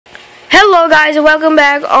Hello guys and welcome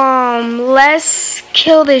back. Let's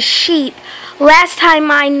kill this sheep. Last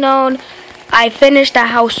time I finished the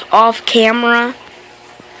house off camera.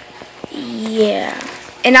 Yeah.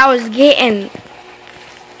 And I was getting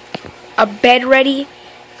a bed ready.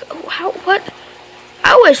 What?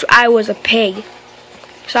 I wish I was a pig.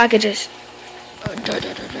 So I could just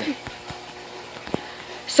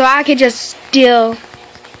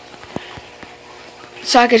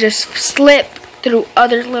slip through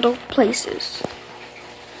other little places.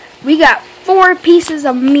 We got 4 pieces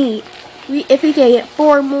of meat. If we can get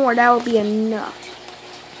 4 more, that would be enough.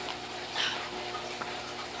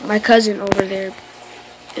 My cousin over there.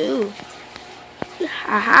 Ooh.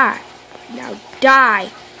 Haha. Now die.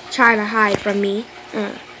 Trying to hide from me.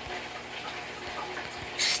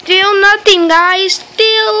 Still nothing, guys.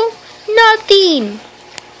 Still nothing.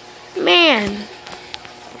 Man.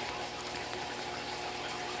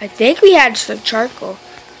 I think we had some charcoal.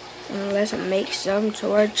 Let's make some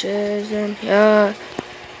torches and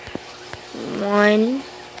 1,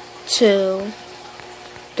 2,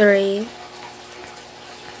 3,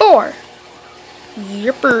 4.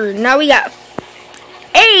 Yipper. Now we got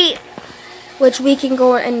 8, which we can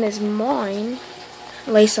go in this mine,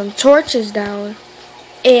 lay some torches down,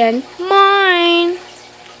 and mine.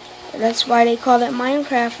 That's why they call it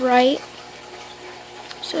Minecraft, right?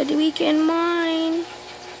 So that we can mine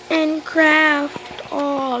and craft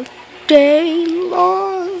all day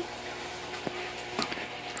long.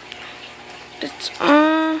 It's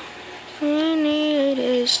all we need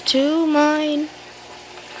is to mine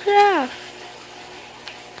craft.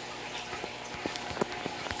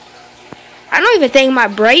 I don't even think my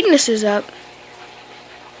brightness is up.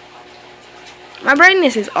 My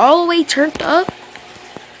brightness is all the way turned up.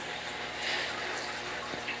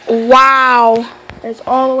 Wow. It's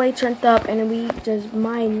all the way turned up, and we just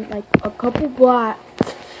mined like a couple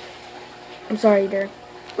blocks. I'm sorry there.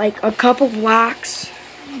 Like a couple blocks.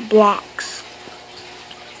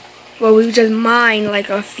 Well, we just mined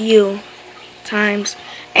like a few times.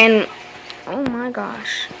 And, oh my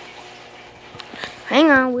gosh.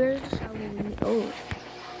 Hang on, where's the shovel?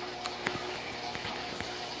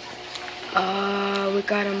 Oh. We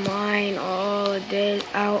gotta mine all of this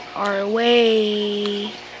out our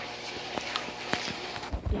way.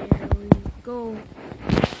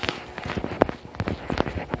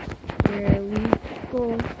 There we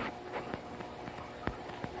go.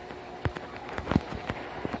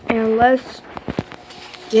 And let's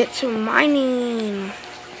get to mining.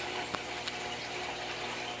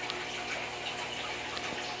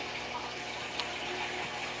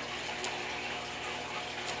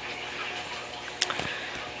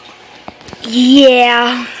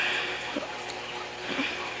 Yeah.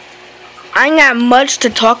 I ain't got much to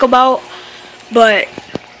talk about, but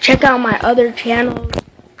check out my other channels.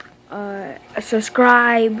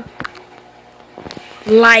 Subscribe,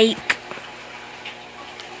 like,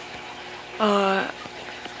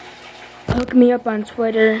 hook me up on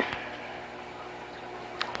Twitter.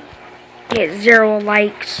 Get 0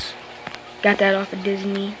 likes. Got that off of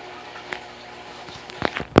Disney.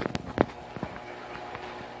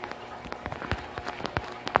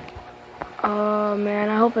 Oh man,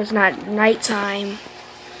 I hope it's not nighttime.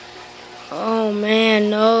 Oh man,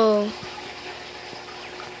 no.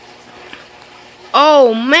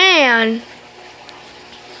 Oh man.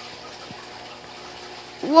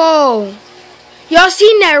 Whoa. Y'all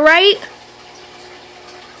seen that, right?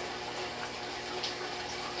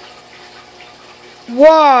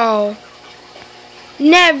 Whoa.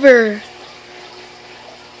 Never.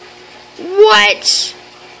 What?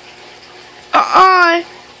 I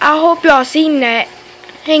hope y'all seen that.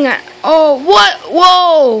 Hang on. Oh, what?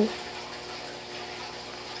 Whoa.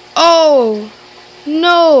 Oh.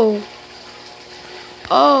 No.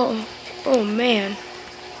 Oh man.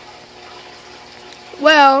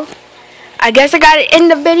 Well, I guess I gotta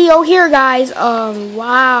end the video here, guys.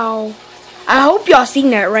 Wow. I hope y'all seen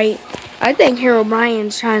that, right? I think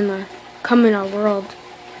Herobrine's trying to come in our world.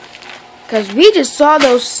 Because we just saw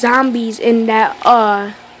those zombies in that,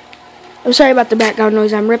 I'm sorry about the background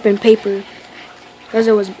noise. I'm ripping paper. Because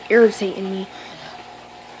it was irritating me.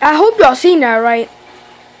 I hope y'all seen that, right?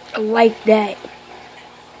 Like that.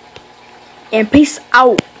 And peace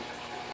out.